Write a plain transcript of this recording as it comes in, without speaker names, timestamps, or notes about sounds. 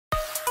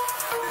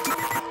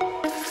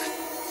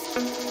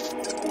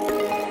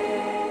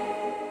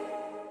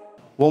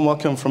Warm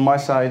welcome from my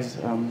side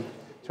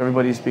to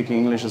everybody speaking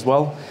English as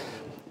well.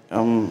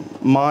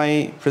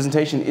 My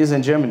presentation is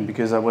in German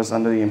because I was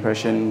under the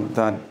impression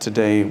that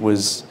today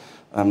was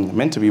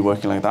meant to be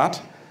working like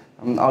that.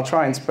 I'll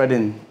try and spread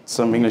in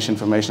some English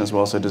information as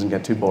well, so it doesn't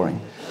get too boring.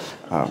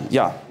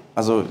 Ja,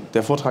 also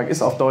der Vortrag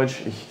ist auf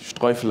Deutsch. Ich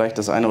streue vielleicht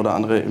das eine oder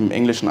andere im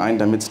Englischen ein,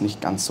 damit es nicht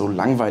ganz so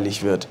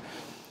langweilig wird.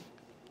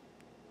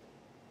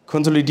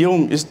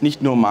 Konsolidierung ist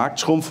nicht nur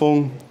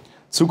Marktschrumpfung,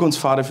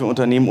 Zukunftspfade für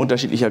Unternehmen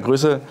unterschiedlicher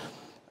Größe.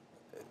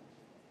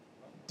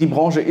 Die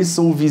Branche ist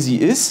so, wie sie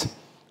ist,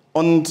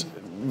 und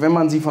wenn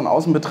man sie von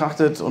außen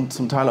betrachtet und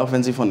zum Teil auch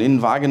wenn sie von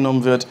innen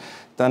wahrgenommen wird,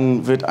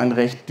 dann wird ein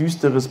recht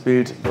düsteres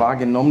Bild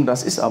wahrgenommen.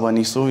 Das ist aber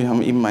nicht so. Wir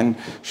haben eben einen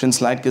schönen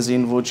Slide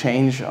gesehen, wo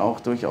Change auch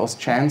durchaus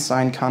Chance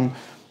sein kann,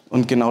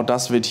 und genau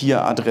das wird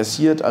hier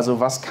adressiert. Also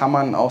was kann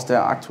man aus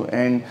der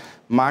aktuellen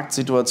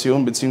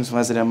Marktsituation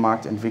bzw. der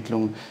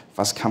Marktentwicklung,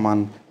 was kann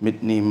man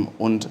mitnehmen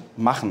und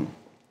machen?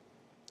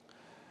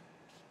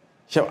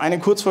 Ich habe eine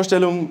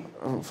Kurzvorstellung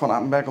von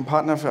Apenberg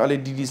Partner für alle,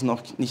 die dies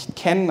noch nicht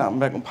kennen.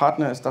 Apenberg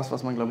Partner ist das,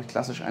 was man, glaube ich,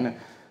 klassisch eine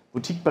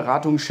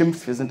Boutique-Beratung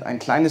schimpft. Wir sind ein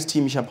kleines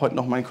Team. Ich habe heute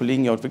noch meinen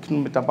Kollegen Jörg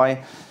Wicken mit dabei.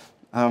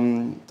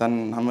 Dann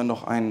haben wir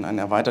noch ein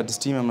erweitertes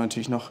Team. Wir haben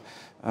natürlich noch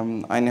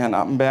einen Herrn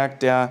Apenberg,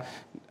 der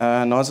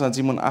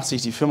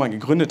 1987 die Firma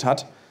gegründet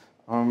hat.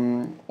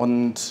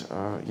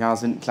 Ja,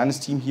 sind ein kleines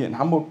Team hier in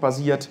Hamburg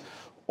basiert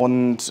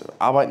und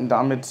arbeiten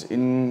damit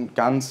in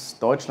ganz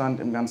Deutschland,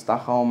 im ganzen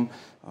Dachraum,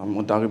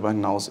 und darüber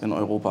hinaus in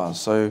Europa.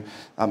 So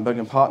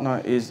Apenberg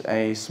Partner is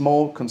a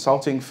small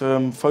consulting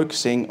firm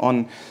focusing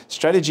on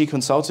strategy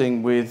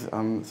consulting with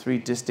three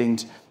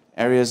distinct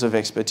areas of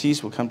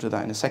expertise. We'll come to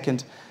that in a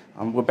second.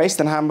 We're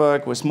based in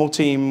Hamburg. We're a small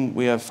team.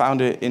 We are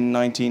founded in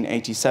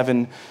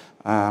 1987,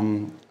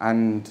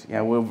 and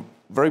yeah, we're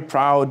very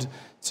proud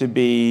to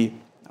be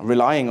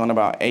relying on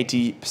about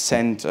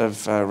 80%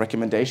 of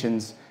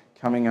recommendations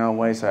coming our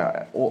way. So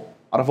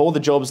out of all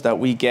the jobs that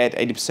we get,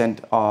 80%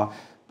 are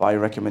by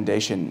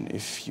recommendation,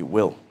 if you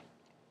will.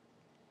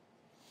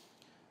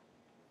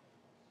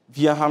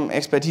 Wir haben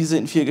Expertise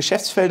in 4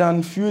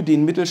 Geschäftsfeldern für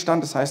den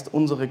Mittelstand. Das heißt,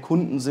 unsere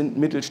Kunden sind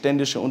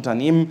mittelständische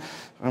Unternehmen,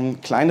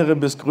 kleinere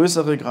bis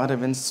größere.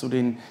 Gerade wenn es zu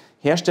den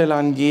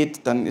Herstellern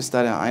geht, dann ist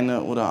da der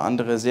eine oder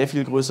andere sehr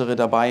viel größere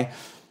dabei.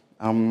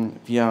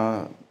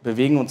 Wir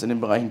bewegen uns in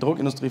den Bereichen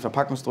Druckindustrie,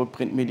 Verpackungsdruck,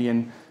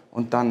 Printmedien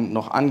und dann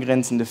noch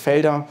angrenzende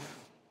Felder.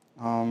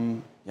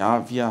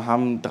 Ja, wir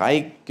haben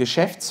 3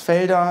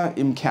 Geschäftsfelder.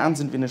 Im Kern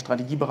sind wir eine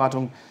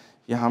Strategieberatung.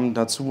 Wir haben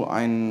dazu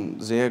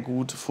einen sehr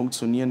gut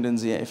funktionierenden,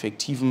 sehr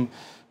effektiven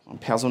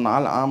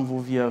Personalarm,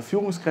 wo wir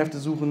Führungskräfte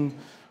suchen.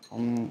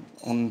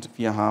 Und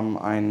wir haben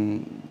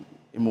einen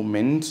im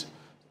Moment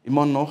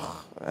immer noch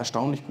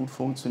erstaunlich gut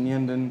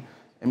funktionierenden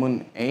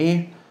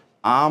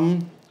M&A-Arm,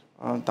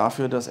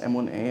 dafür, dass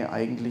M&A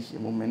eigentlich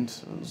im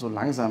Moment so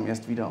langsam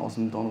erst wieder aus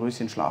dem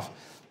Dornröschenschlaf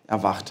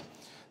erwacht.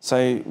 So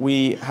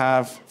we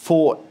have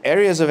 4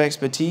 areas of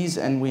expertise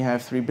and we have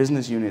 3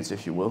 business units,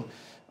 if you will.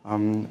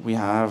 We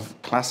have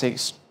classic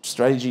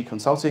strategy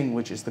consulting,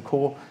 which is the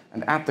core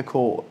and at the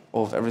core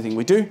of everything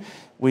we do.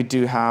 We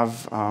do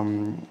have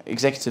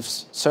executive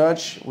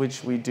search,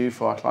 which we do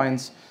for our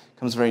clients.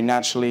 Comes very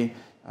naturally.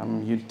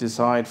 You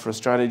decide for a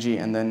strategy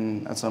and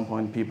then at some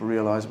point people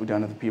realize we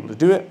don't have the people to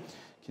do it.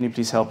 Can you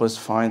please help us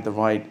find the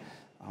right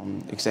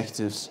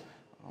executives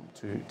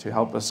to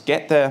help us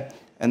get there?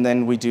 And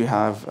then we do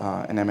have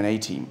an M&A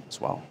team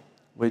as well,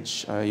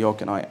 which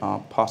Jörg and I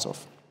are part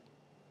of.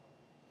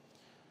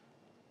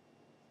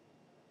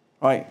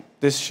 Right,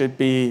 this should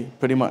be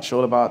pretty much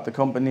all about the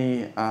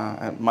company,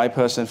 my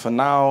person for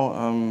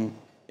now.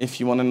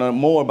 If you want to know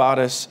more about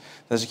us,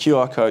 there's a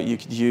QR code you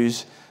could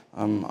use.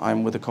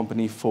 I'm with the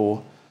company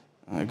for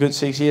a good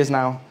 6 years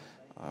now.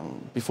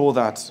 Before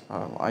that,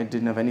 I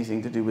didn't have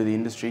anything to do with the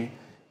industry.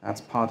 That's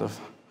part of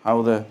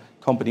how the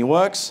company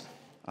works.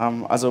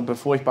 Also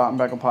bevor ich bei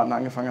Apenberg Partner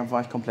angefangen habe,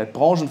 war ich komplett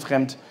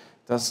branchenfremd.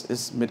 Das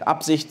ist mit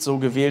Absicht so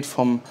gewählt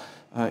vom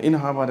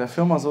Inhaber der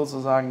Firma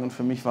sozusagen, und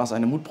für mich war es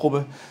eine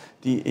Mutprobe,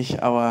 die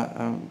ich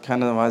aber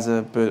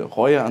keinerweise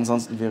bereue.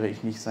 Ansonsten wäre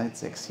ich nicht seit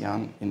 6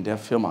 Jahren in der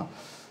Firma.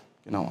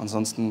 Genau,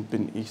 ansonsten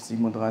bin ich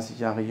 37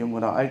 Jahre jung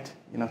oder alt,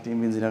 je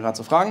nachdem, wen Sie da gerade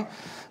so fragen.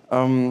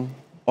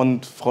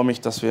 Und freue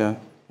mich, dass wir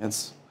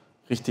jetzt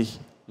richtig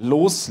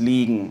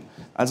loslegen.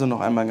 Also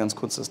noch einmal ganz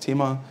kurz das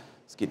Thema.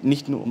 Es geht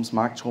nicht nur ums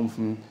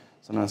Marktschrumpfen,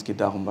 sondern es geht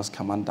darum, was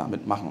kann man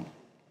damit machen.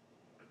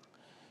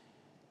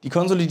 Die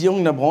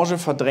Konsolidierung der Branche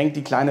verdrängt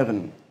die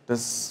kleineren.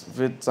 Das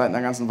wird seit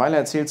einer ganzen Weile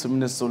erzählt,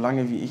 zumindest so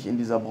lange, wie ich in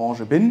dieser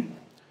Branche bin.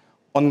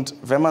 Und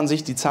wenn man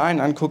sich die Zahlen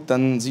anguckt,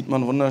 dann sieht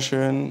man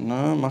wunderschön,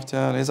 ne, macht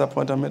der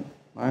Laserpointer mit?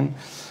 Nein.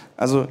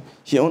 Also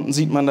hier unten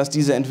sieht man, dass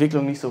diese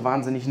Entwicklung nicht so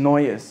wahnsinnig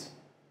neu ist.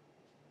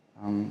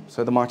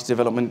 So the market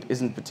development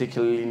isn't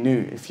particularly new.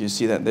 If you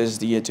see that, there's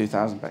the year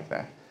 2000 back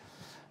there.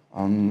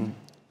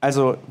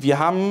 Also wir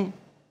haben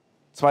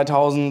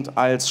 2000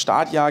 als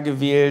Startjahr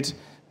gewählt,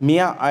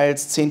 mehr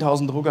als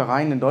 10.000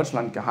 Druckereien in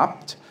Deutschland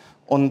gehabt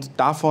und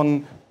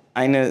davon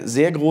eine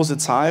sehr große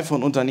Zahl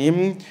von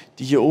Unternehmen,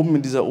 die hier oben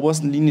in dieser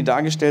obersten Linie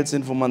dargestellt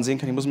sind, wo man sehen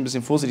kann, ich muss ein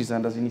bisschen vorsichtig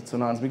sein, dass ich nicht zu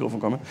nah ans Mikrofon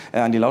komme,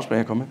 an die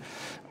Lautsprecher komme.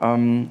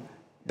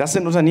 Das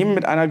sind Unternehmen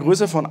mit einer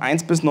Größe von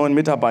 1 bis 9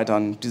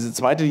 Mitarbeitern. Diese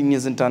zweite Linie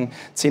sind dann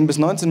 10 bis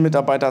 19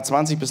 Mitarbeiter,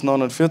 20 bis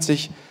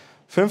 49,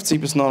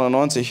 50 bis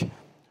 99,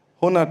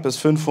 100 bis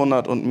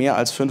 500 und mehr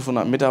als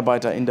 500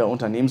 Mitarbeiter in der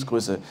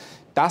Unternehmensgröße.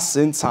 Das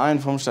sind Zahlen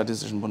vom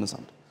Statistischen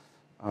Bundesamt,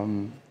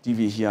 die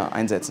wir hier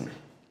einsetzen.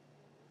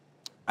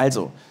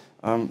 Also,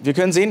 wir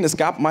können sehen, es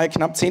gab mal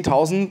knapp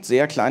 10.000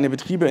 sehr kleine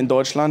Betriebe in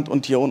Deutschland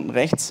und hier unten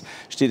rechts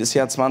steht das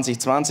Jahr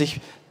 2020.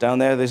 Down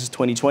there, this is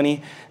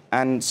 2020.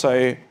 And so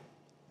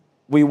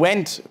we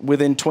went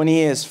within 20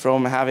 years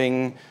from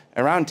having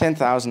around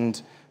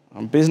 10,000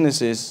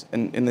 businesses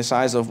in the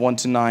size of 1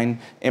 to 9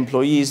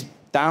 employees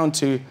down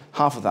to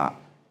half of that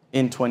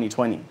in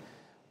 2020.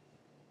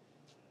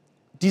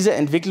 Diese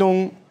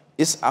Entwicklung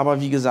ist aber,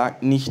 wie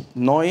gesagt, nicht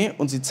neu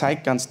und sie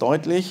zeigt ganz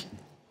deutlich,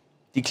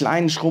 die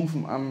Kleinen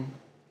schrumpfen am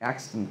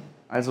ärgsten.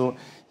 Also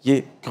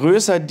je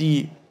größer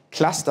die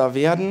Cluster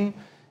werden,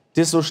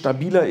 desto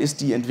stabiler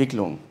ist die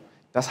Entwicklung.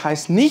 Das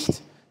heißt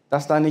nicht,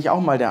 dass da nicht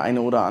auch mal der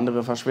eine oder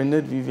andere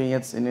verschwindet, wie wir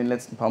jetzt in den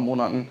letzten paar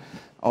Monaten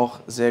auch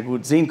sehr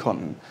gut sehen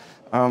konnten.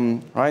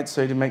 Right?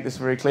 So to make this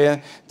very clear,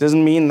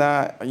 doesn't mean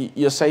that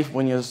you're safe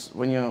when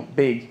you're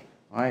big.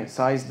 Right?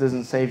 Size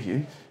doesn't save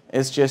you.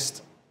 It's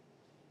just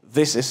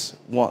this is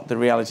what the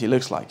reality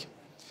looks like.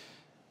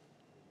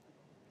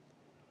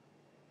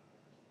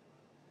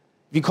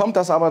 Wie kommt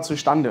das aber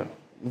zustande?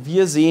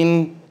 Wir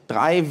sehen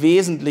 3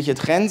 wesentliche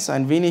Trends.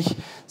 Ein wenig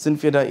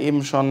sind wir da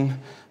eben schon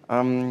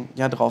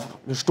drauf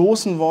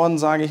gestoßen worden,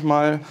 sage ich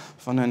mal,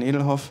 von Herrn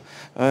Edelhoff.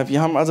 Wir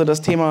haben also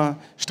das Thema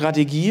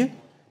Strategie.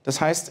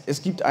 Das heißt,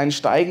 es gibt einen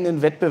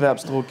steigenden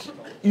Wettbewerbsdruck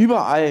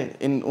überall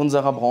in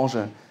unserer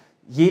Branche.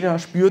 Jeder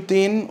spürt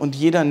den und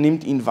jeder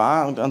nimmt ihn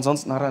wahr und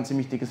ansonsten hat er ein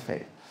ziemlich dickes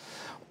Fell.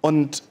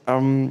 Und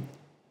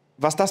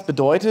was das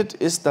bedeutet,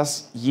 ist,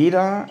 dass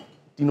jeder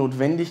die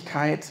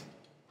Notwendigkeit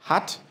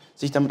hat,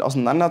 sich damit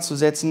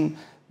auseinanderzusetzen,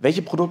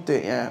 welche Produkte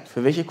er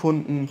für welche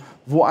Kunden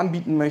wo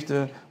anbieten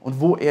möchte und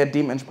wo er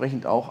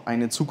dementsprechend auch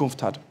eine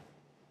Zukunft hat.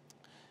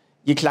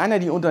 Je kleiner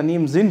die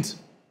Unternehmen sind,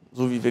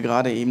 so wie wir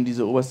gerade eben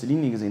diese oberste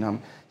Linie gesehen haben,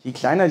 je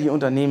kleiner die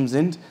Unternehmen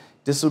sind,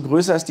 desto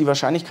größer ist die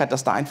Wahrscheinlichkeit,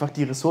 dass da einfach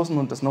die Ressourcen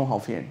und das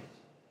Know-how fehlen.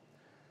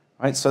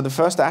 Right? So the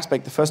first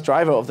aspect, the first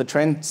driver of the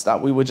trends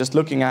that we were just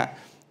looking at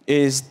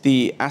is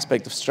the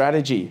aspect of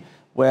strategy,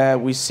 where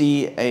we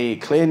see a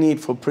clear need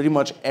for pretty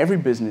much every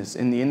business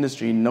in the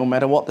industry, no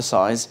matter what the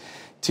size,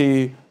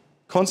 to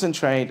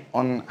concentrate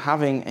on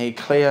having a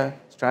clear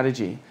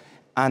strategy.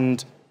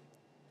 And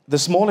the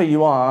smaller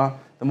you are,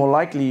 the more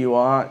likely you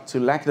are to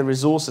lack the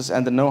resources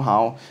and the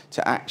know-how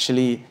to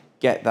actually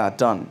get that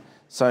done.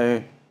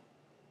 So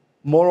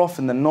more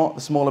often than not,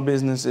 the smaller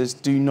businesses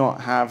do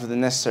not have the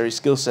necessary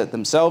skill set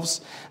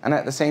themselves, and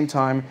at the same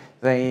time,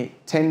 they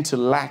tend to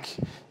lack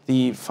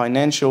the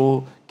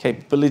financial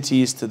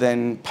capabilities to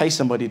then pay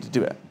somebody to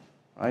do it,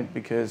 right?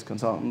 Because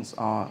consultants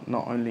are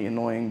not only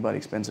annoying, but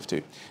expensive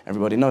too.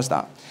 Everybody knows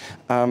that.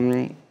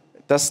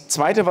 Das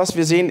Zweite, was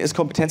wir sehen, ist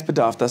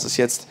Kompetenzbedarf. Das ist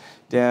jetzt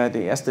der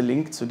erste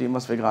Link zu dem,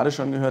 was wir gerade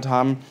schon gehört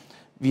haben.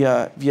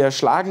 Wir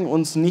schlagen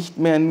uns nicht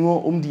mehr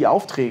nur um die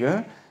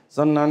Aufträge,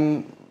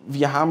 sondern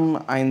wir haben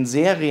einen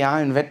sehr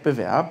realen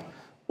Wettbewerb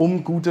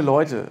um gute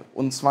Leute.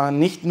 Und zwar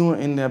nicht nur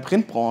in der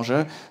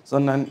Printbranche,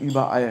 sondern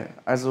überall.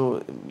 Also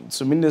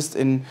zumindest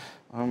in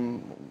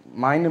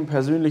meinem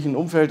persönlichen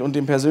Umfeld und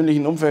dem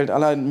persönlichen Umfeld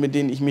aller, mit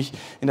denen ich mich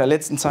in der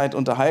letzten Zeit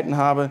unterhalten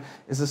habe,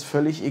 ist es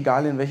völlig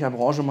egal, in welcher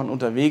Branche man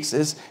unterwegs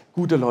ist,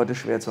 gute Leute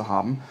schwer zu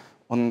haben.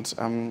 Und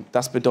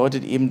das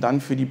bedeutet eben dann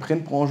für die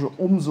Printbranche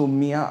umso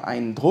mehr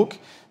einen Druck,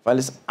 weil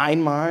es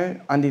einmal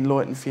an den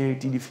Leuten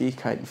fehlt, die die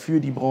Fähigkeiten für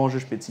die Branche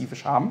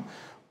spezifisch haben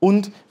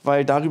und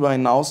weil darüber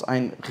hinaus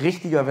ein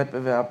richtiger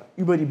Wettbewerb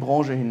über die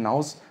Branche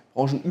hinaus,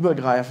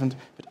 branchenübergreifend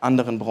mit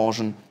anderen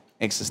Branchen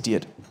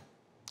existiert.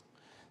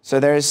 So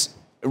there is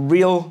a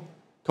real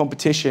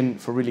competition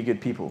for really good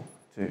people,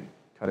 to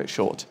cut it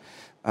short.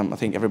 I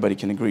think everybody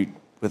can agree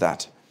with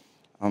that.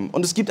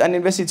 Und es gibt einen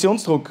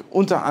Investitionsdruck,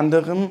 unter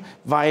anderem,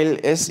 weil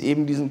es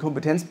eben diesen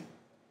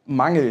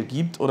Kompetenzmangel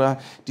gibt oder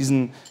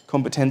diesen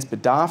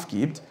Kompetenzbedarf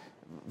gibt.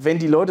 Wenn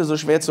die Leute so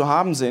schwer zu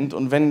haben sind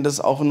und wenn das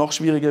auch noch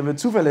schwieriger wird,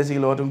 zuverlässige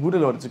Leute und gute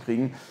Leute zu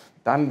kriegen,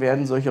 dann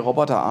werden solche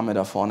Roboterarme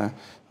da vorne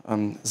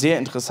sehr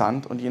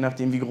interessant. Und je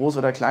nachdem, wie groß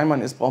oder klein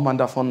man ist, braucht man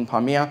davon ein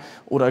paar mehr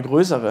oder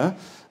größere.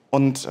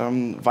 Und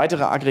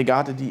weitere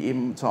Aggregate, die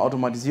eben zur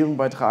Automatisierung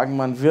beitragen.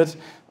 Man wird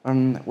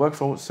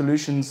Workflow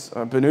Solutions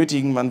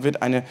benötigen, man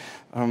wird eine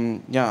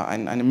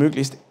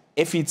möglichst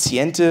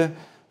effiziente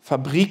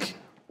Fabrik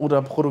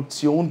oder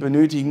Produktion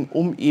benötigen,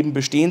 um eben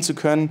bestehen zu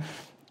können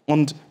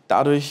und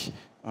dadurch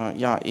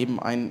eben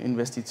einen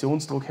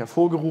Investitionsdruck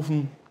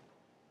hervorgerufen.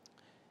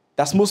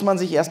 Das muss man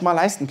sich erstmal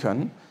leisten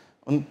können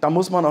und da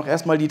muss man auch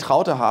erstmal die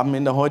Traute haben,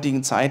 in der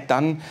heutigen Zeit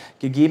dann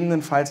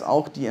gegebenenfalls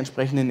auch die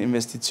entsprechenden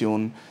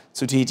Investitionen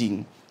zu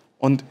tätigen.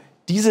 Und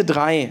diese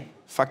 3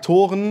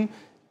 Faktoren,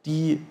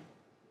 die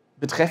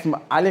betreffen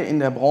alle in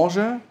der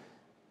Branche.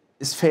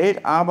 Es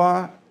fällt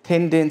aber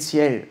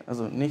tendenziell,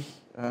 also nicht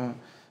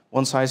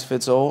one size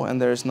fits all and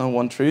there is no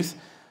one truth,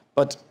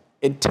 but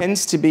it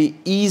tends to be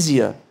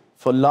easier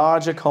for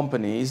larger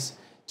companies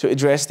to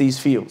address these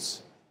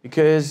fields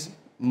because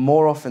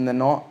more often than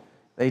not,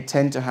 they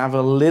tend to have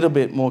a little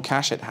bit more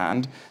cash at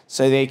hand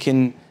so they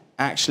can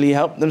actually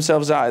help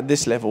themselves out at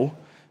this level.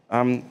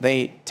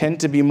 They tend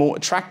to be more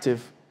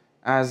attractive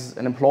as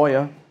an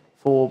employer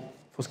for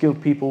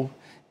skilled people,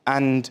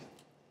 and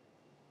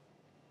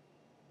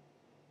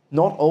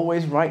not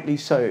always rightly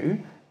so,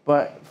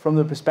 but from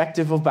the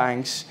perspective of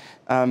banks,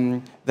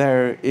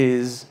 there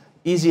is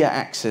easier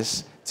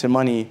access to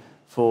money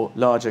for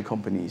larger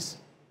companies,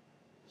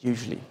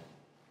 usually.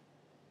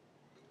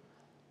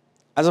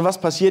 Also was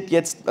passiert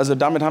jetzt, also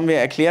damit haben wir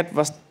erklärt,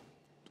 was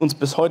uns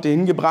bis heute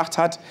hingebracht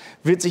hat,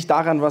 wird sich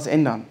daran was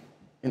ändern?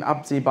 In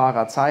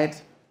absehbarer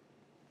Zeit?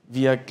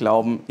 Wir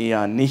glauben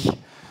eher nicht.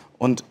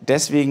 Und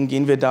deswegen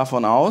gehen wir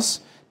davon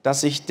aus,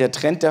 dass sich der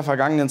Trend der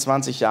vergangenen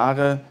 20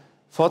 Jahre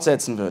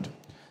fortsetzen wird.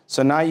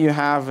 So now you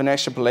have an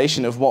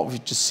extrapolation of what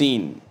we've just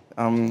seen.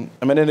 A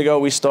minute ago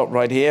we stopped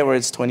right here where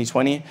it's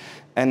 2020,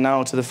 and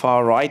now to the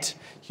far right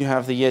you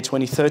have the year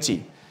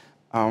 2030.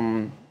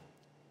 Und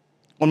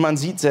man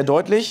sieht sehr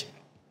deutlich,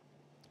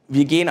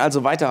 wir gehen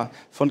also weiter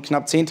von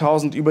knapp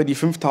 10.000 über die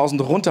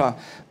 5.000 runter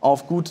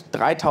auf gut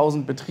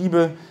 3.000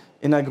 Betriebe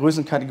in der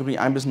Größenkategorie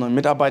 1 bis 9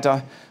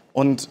 Mitarbeiter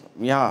und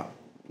ja,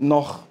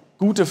 noch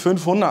gute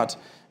 500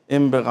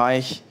 im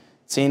Bereich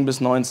 10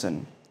 bis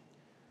 19.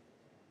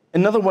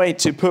 Another way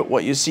to put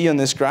what you see on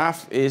this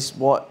graph is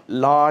what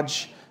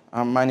large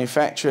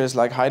manufacturers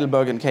like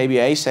Heidelberg and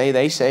KBA say.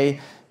 They say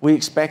we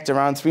expect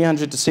around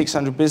 300 to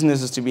 600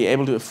 businesses to be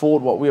able to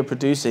afford what we are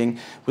producing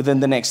within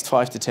the next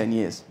 5 to 10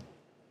 years.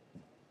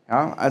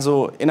 Ja,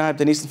 also innerhalb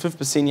der nächsten 5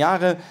 bis 10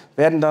 Jahre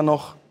werden da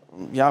noch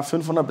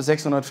 500 bis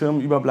 600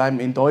 Firmen überbleiben,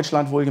 in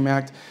Deutschland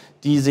wohlgemerkt,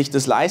 die sich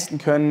das leisten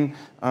können,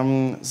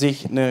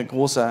 sich eine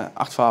große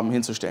Achtfarben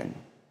hinzustellen.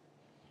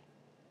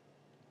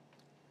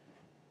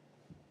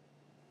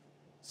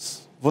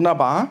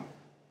 Wunderbar.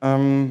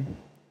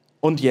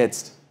 Und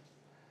jetzt?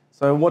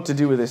 So, what to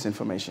do with this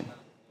information?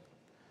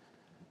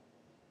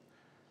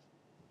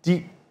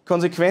 Die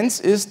Konsequenz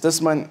ist, dass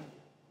man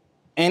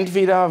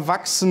entweder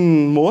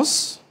wachsen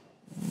muss,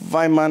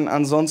 weil man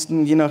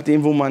ansonsten, je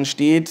nachdem, wo man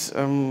steht,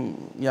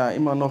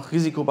 immer noch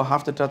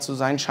risikobehafteter zu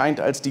sein scheint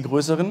als die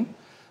Größeren,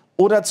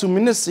 oder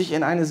zumindest sich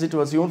in eine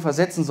Situation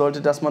versetzen sollte,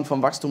 dass man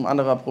vom Wachstum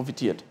anderer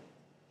profitiert.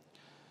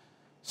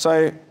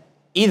 So,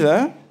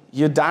 either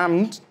you're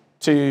damned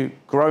to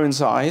grow in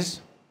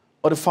size,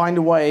 or to find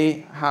a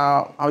way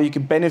how you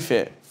can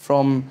benefit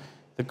from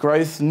the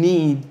growth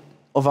need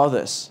of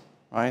others,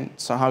 right?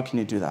 So how can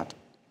you do that?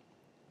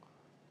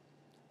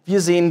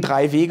 Wir sehen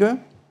 3 Wege.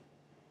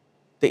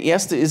 Der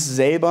erste ist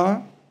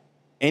selber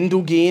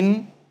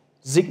endogen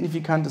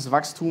signifikantes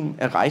Wachstum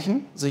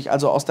erreichen, sich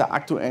also aus der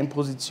aktuellen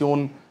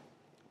Position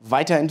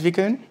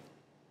weiterentwickeln.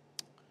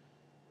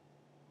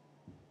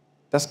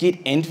 Das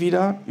geht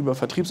entweder über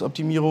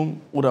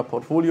Vertriebsoptimierung oder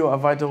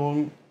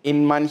Portfolioerweiterung,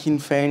 in manchen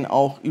Fällen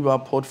auch über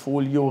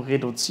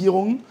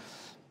Portfolioreduzierung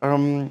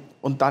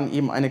und dann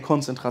eben eine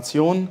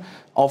Konzentration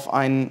auf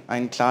einen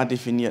klar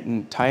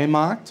definierten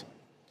Teilmarkt.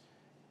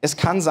 Es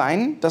kann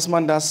sein, dass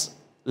man das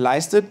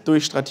leistet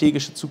durch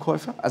strategische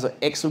Zukäufe, also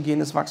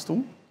exogenes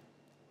Wachstum.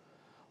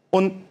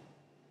 Und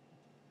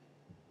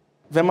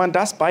wenn man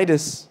das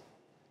beides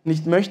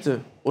nicht möchte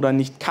oder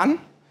nicht kann,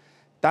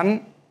 dann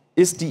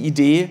ist die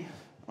Idee,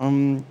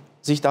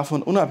 sich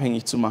davon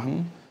unabhängig zu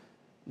machen.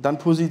 Dann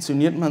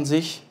positioniert man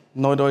sich,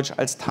 neudeutsch,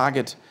 als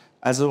Target,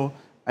 also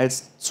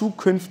als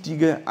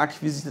zukünftige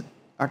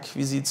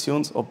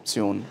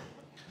Akquisitionsoption.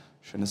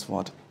 Schönes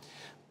Wort.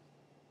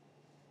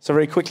 So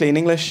very quickly in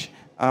English,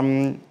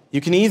 you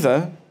can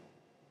either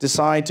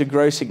decide to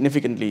grow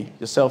significantly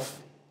yourself,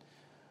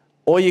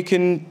 or you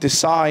can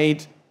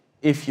decide,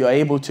 if you're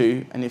able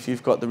to, and if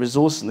you've got the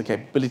resources and the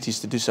capabilities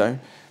to do so,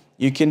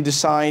 you can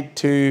decide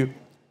to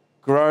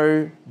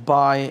grow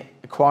by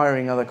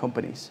acquiring other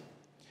companies.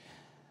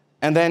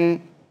 And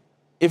then,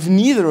 if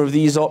neither of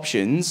these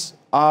options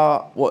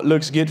are what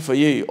looks good for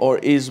you or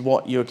is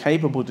what you're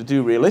capable to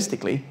do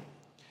realistically,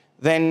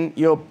 then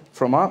you're,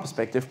 from our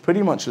perspective,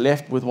 pretty much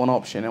left with one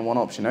option and one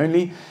option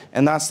only,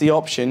 and that's the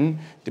option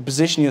to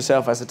position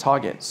yourself as a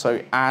target.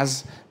 So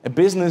as a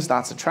business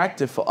that's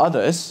attractive for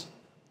others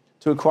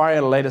to acquire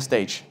at a later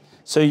stage.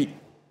 So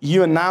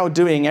you are now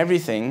doing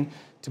everything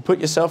to put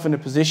yourself in a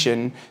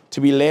position to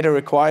be later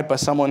acquired by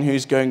someone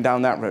who's going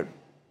down that road.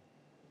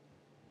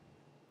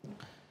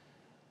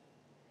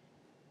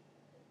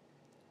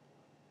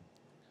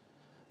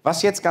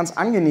 Was jetzt ganz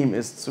angenehm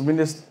ist,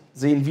 zumindest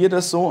sehen wir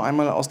das so,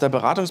 einmal aus der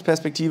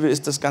Beratungsperspektive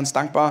ist das ganz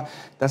dankbar,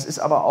 das ist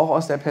aber auch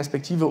aus der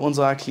Perspektive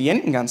unserer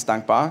Klienten ganz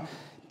dankbar.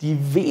 Die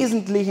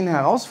wesentlichen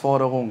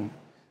Herausforderungen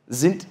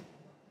sind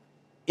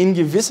in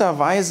gewisser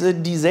Weise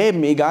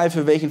dieselben, egal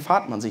für welchen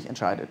Pfad man sich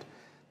entscheidet.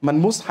 Man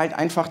muss halt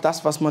einfach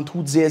das, was man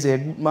tut, sehr, sehr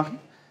gut machen.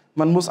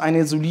 Man muss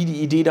eine solide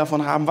Idee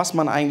davon haben, was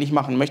man eigentlich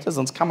machen möchte,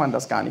 sonst kann man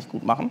das gar nicht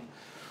gut machen.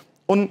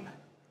 Und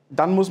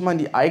dann muss man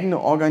die eigene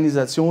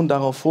Organisation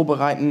darauf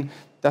vorbereiten,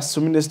 das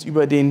zumindest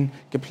über den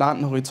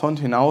geplanten Horizont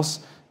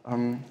hinaus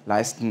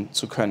leisten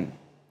zu können.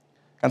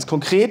 Ganz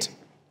konkret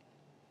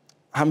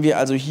haben wir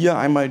also hier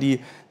einmal die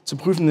zu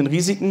prüfenden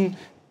Risiken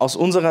aus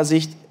unserer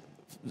Sicht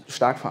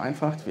stark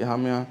vereinfacht. Wir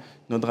haben ja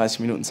nur 30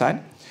 Minuten Zeit.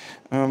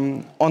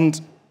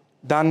 Und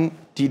dann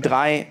die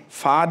 3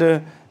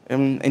 Pfade,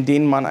 in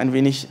denen man ein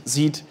wenig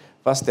sieht,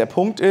 was der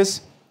Punkt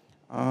ist.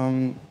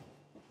 Wenn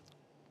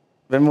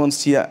wir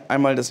uns hier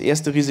einmal das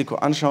erste Risiko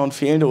anschauen,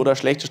 fehlende oder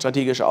schlechte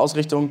strategische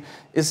Ausrichtung,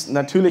 ist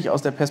natürlich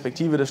aus der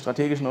Perspektive des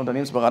strategischen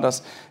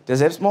Unternehmensberaters der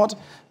Selbstmord.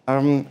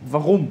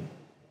 Warum?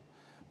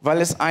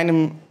 Weil es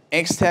einem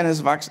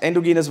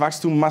endogenes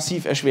Wachstum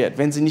massiv erschwert.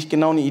 Wenn Sie nicht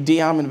genau eine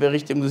Idee haben, in welche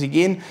Richtung Sie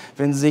gehen,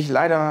 wenn Sie sich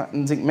leider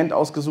ein Segment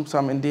ausgesucht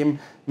haben, in dem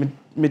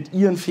mit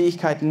Ihren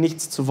Fähigkeiten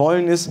nichts zu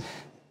wollen ist,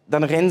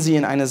 dann rennen Sie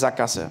in eine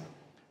Sackgasse.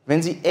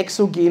 Wenn Sie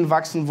exogen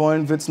wachsen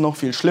wollen, wird es noch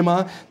viel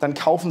schlimmer. Dann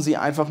kaufen Sie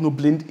einfach nur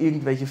blind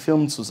irgendwelche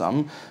Firmen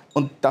zusammen.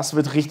 Und das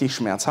wird richtig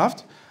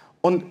schmerzhaft.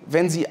 Und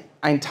wenn Sie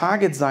ein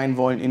Target sein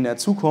wollen in der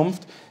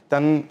Zukunft,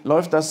 dann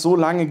läuft das so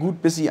lange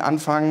gut, bis Sie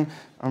anfangen,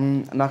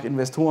 nach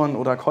Investoren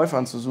oder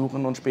Käufern zu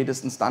suchen. Und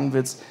spätestens dann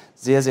wird es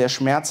sehr, sehr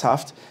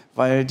schmerzhaft,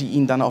 weil die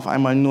Ihnen dann auf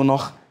einmal nur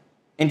noch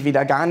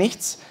entweder gar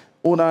nichts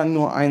oder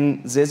nur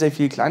einen sehr, sehr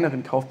viel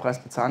kleineren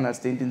Kaufpreis bezahlen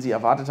als den Sie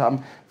erwartet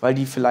haben, weil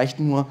die vielleicht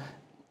nur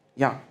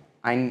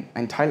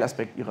einen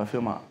Teilaspekt ihrer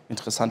Firma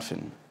interessant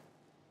finden.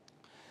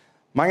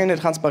 Mangelnde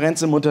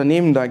Transparenz im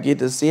Unternehmen, da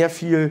geht es sehr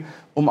viel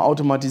um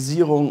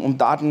Automatisierung, um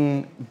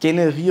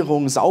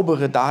Datengenerierung,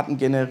 saubere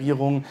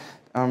Datengenerierung,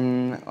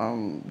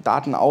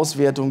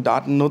 Datenauswertung,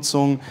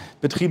 Datennutzung,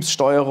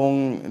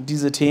 Betriebssteuerung,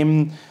 diese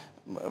Themen.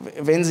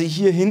 Wenn Sie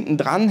hier hinten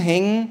dran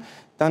hängen,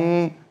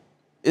 dann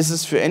ist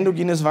es für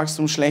endogenes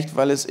Wachstum schlecht,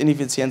 weil es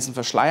Ineffizienzen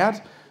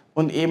verschleiert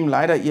und eben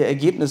leider Ihr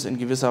Ergebnis in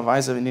gewisser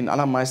Weise in den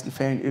allermeisten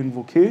Fällen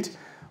irgendwo killt.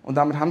 Und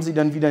damit haben Sie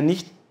dann wieder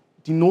nicht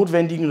die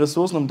notwendigen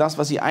Ressourcen, um das,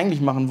 was Sie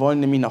eigentlich machen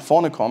wollen, nämlich nach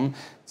vorne kommen,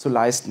 zu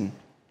leisten.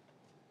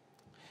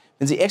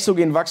 Wenn Sie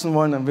exogen wachsen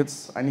wollen, dann wird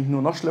es eigentlich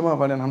nur noch schlimmer,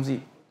 weil dann haben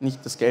Sie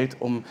nicht das Geld,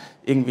 um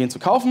irgendwen zu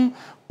kaufen.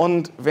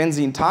 Und wenn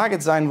Sie ein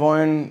Target sein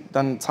wollen,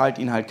 dann zahlt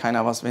Ihnen halt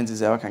keiner was, wenn Sie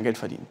selber kein Geld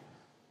verdienen.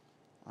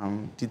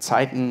 Die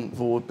Zeiten,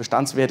 wo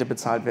Bestandswerte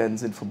bezahlt werden,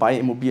 sind vorbei.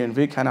 Immobilien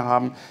will keiner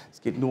haben.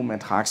 Es geht nur um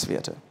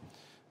Ertragswerte.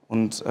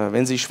 Und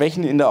wenn Sie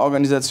Schwächen in der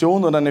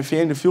Organisation oder eine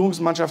fehlende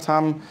Führungsmannschaft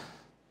haben,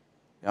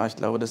 ja, ich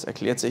glaube, das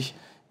erklärt sich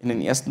in den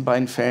ersten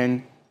beiden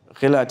Fällen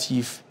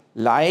relativ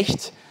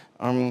leicht.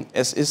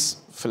 Es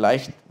ist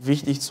vielleicht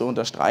wichtig zu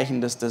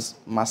unterstreichen, dass das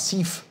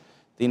massiv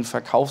den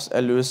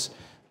Verkaufserlös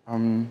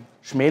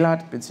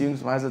schmälert,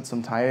 beziehungsweise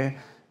zum Teil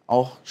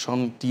auch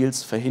schon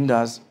Deals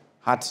verhindert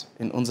hat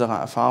in unserer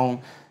Erfahrung.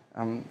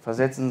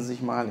 Versetzen Sie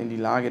sich mal in die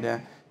Lage der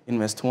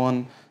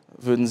Investoren.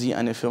 Würden Sie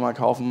eine Firma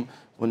kaufen,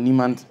 wo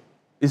niemand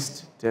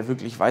ist, der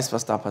wirklich weiß,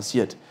 was da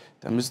passiert?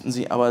 Da müssten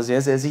Sie aber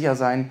sehr, sehr sicher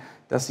sein,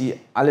 dass Sie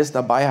alles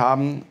dabei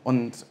haben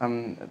und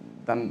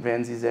dann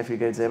werden Sie sehr viel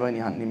Geld selber in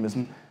die Hand nehmen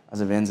müssen.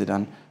 Also wären Sie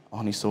dann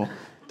auch nicht so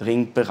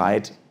dringend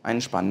bereit,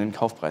 einen spannenden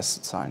Kaufpreis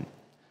zu zahlen.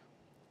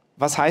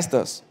 Was heißt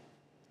das?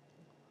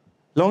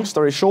 Long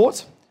story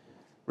short,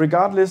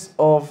 regardless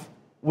of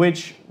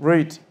which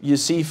route you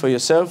see for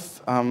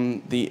yourself,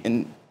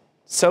 the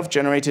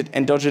self-generated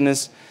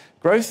endogenous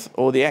growth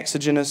or the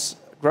exogenous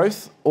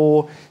growth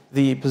or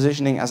the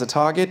positioning as a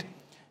target,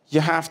 you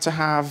have to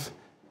have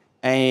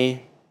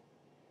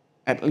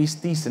at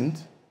least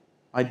decent,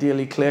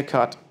 ideally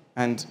clear-cut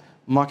and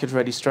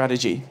market-ready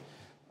strategy.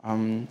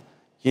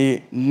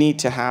 You need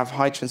to have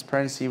high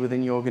transparency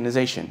within your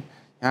organization.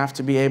 You have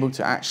to be able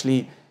to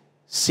actually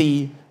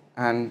see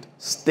and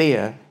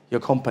steer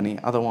your company.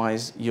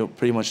 Otherwise, you're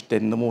pretty much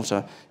dead in the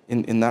water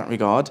in that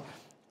regard.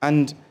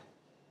 And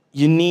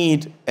you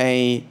need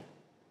a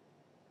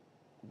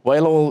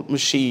well-oiled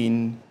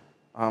machine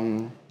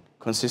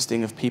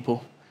consisting of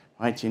people.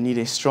 Right? You need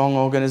a strong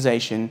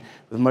organization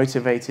with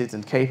motivated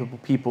and capable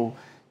people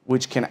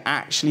which can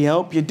actually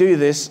help you do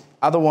this.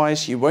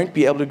 Otherwise, you won't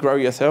be able to grow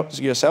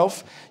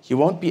yourself. You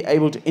won't be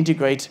able to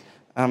integrate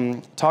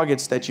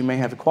targets that you may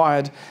have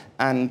acquired,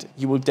 and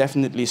you will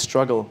definitely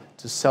struggle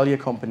to sell your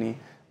company,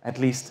 at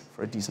least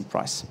for a decent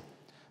price.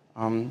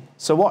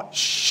 So what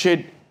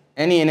should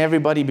any and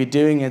everybody be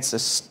doing? It's a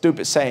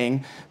stupid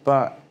saying,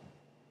 but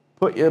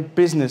put your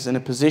business in a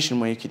position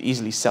where you could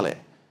easily sell it.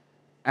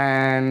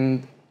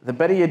 And the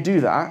better you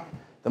do that,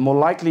 the more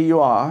likely you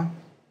are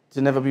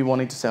to never be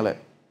wanting to sell it.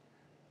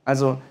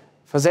 Also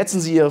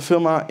versetzen Sie Ihre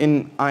Firma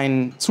in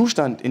einen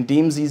Zustand, in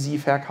dem Sie sie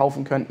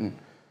verkaufen könnten.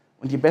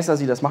 Und je besser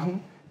Sie das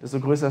machen, desto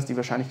größer ist die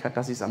Wahrscheinlichkeit,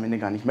 dass Sie es am Ende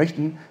gar nicht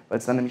möchten, weil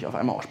es dann nämlich auf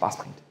einmal auch Spaß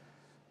bringt.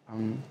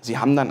 Sie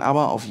haben dann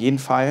aber auf jeden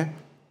Fall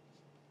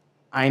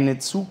eine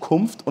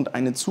Zukunft und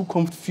eine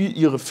Zukunft für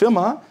Ihre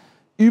Firma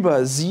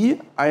über Sie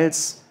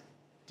als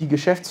die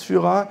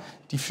Geschäftsführer,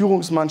 die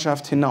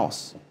Führungsmannschaft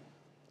hinaus.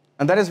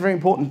 And that is very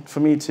important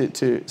for me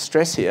to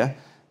stress here.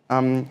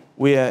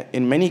 We're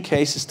in many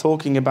cases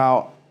talking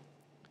about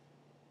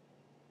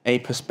a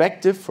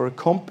perspective for a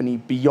company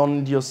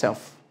beyond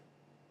yourself,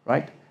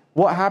 right?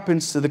 what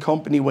happens to the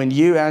company when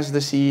you, as the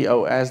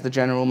CEO, as the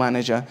general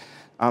manager,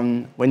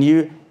 when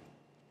you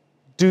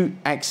do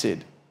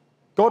exit?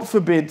 God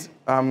forbid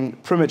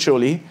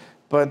prematurely,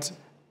 but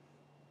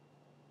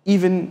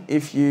even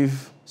if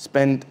you've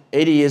spent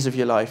 80 years of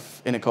your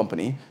life in a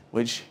company,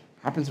 which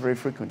happens very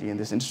frequently in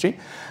this industry,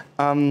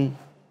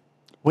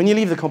 when you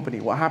leave the company,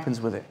 what happens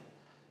with it?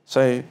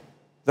 So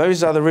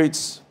those are the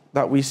routes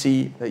that we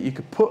see that you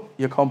could put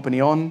your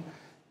company on,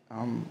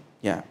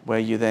 where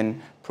you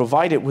then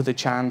provide it with a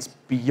chance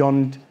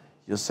beyond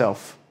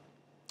yourself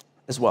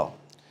as well.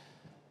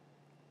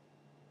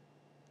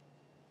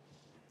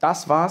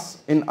 Das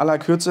war's in aller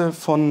Kürze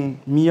von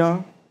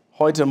mir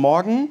heute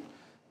Morgen.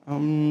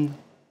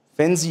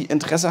 Wenn Sie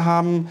Interesse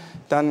haben,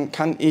 dann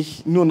kann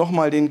ich nur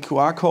nochmal den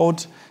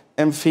QR-Code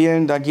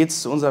empfehlen. Da geht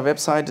es zu unserer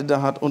Webseite.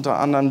 Da hat unter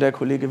anderem der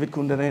Kollege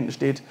Wittkuhn, der da hinten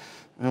steht,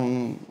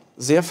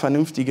 sehr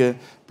vernünftige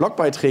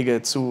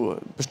Blogbeiträge zu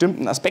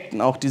bestimmten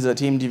Aspekten auch dieser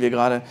Themen, die wir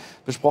gerade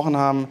besprochen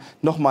haben,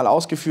 nochmal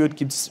ausgeführt.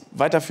 Gibt es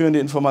weiterführende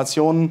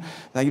Informationen.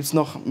 Da gibt es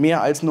noch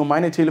mehr als nur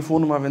meine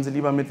Telefonnummer, wenn Sie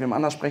lieber mit wem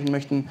anders sprechen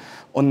möchten.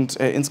 Und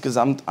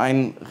insgesamt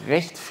ein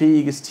recht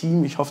fähiges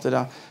Team. Ich hoffe,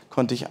 da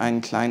konnte ich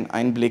einen kleinen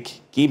Einblick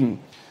geben.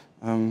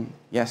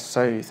 Yes,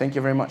 so thank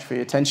you very much for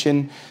your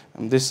attention.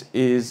 This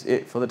is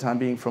it for the time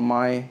being from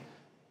my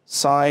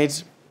side.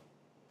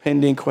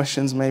 Pending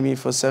questions maybe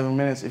for 7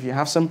 minutes if you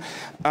have some.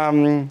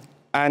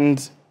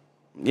 And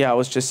yeah, I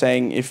was just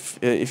saying,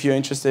 if you're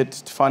interested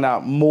to find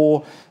out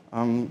more,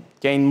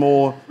 gain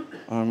more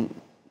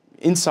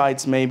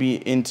insights maybe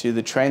into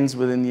the trends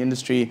within the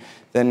industry,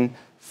 then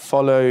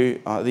follow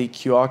the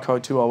QR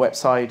code to our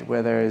website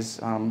where there is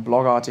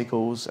blog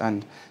articles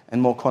and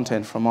more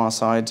content from our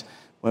side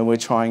where we're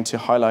trying to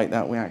highlight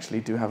that we actually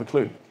do have a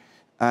clue.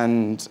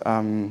 And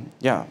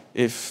yeah,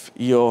 if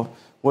you're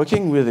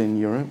working within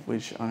Europe,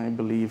 which I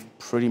believe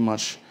pretty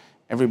much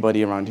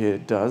everybody around here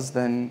does,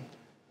 then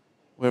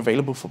we're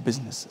available for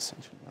business,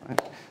 essentially. Right?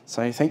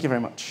 So thank you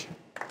very much.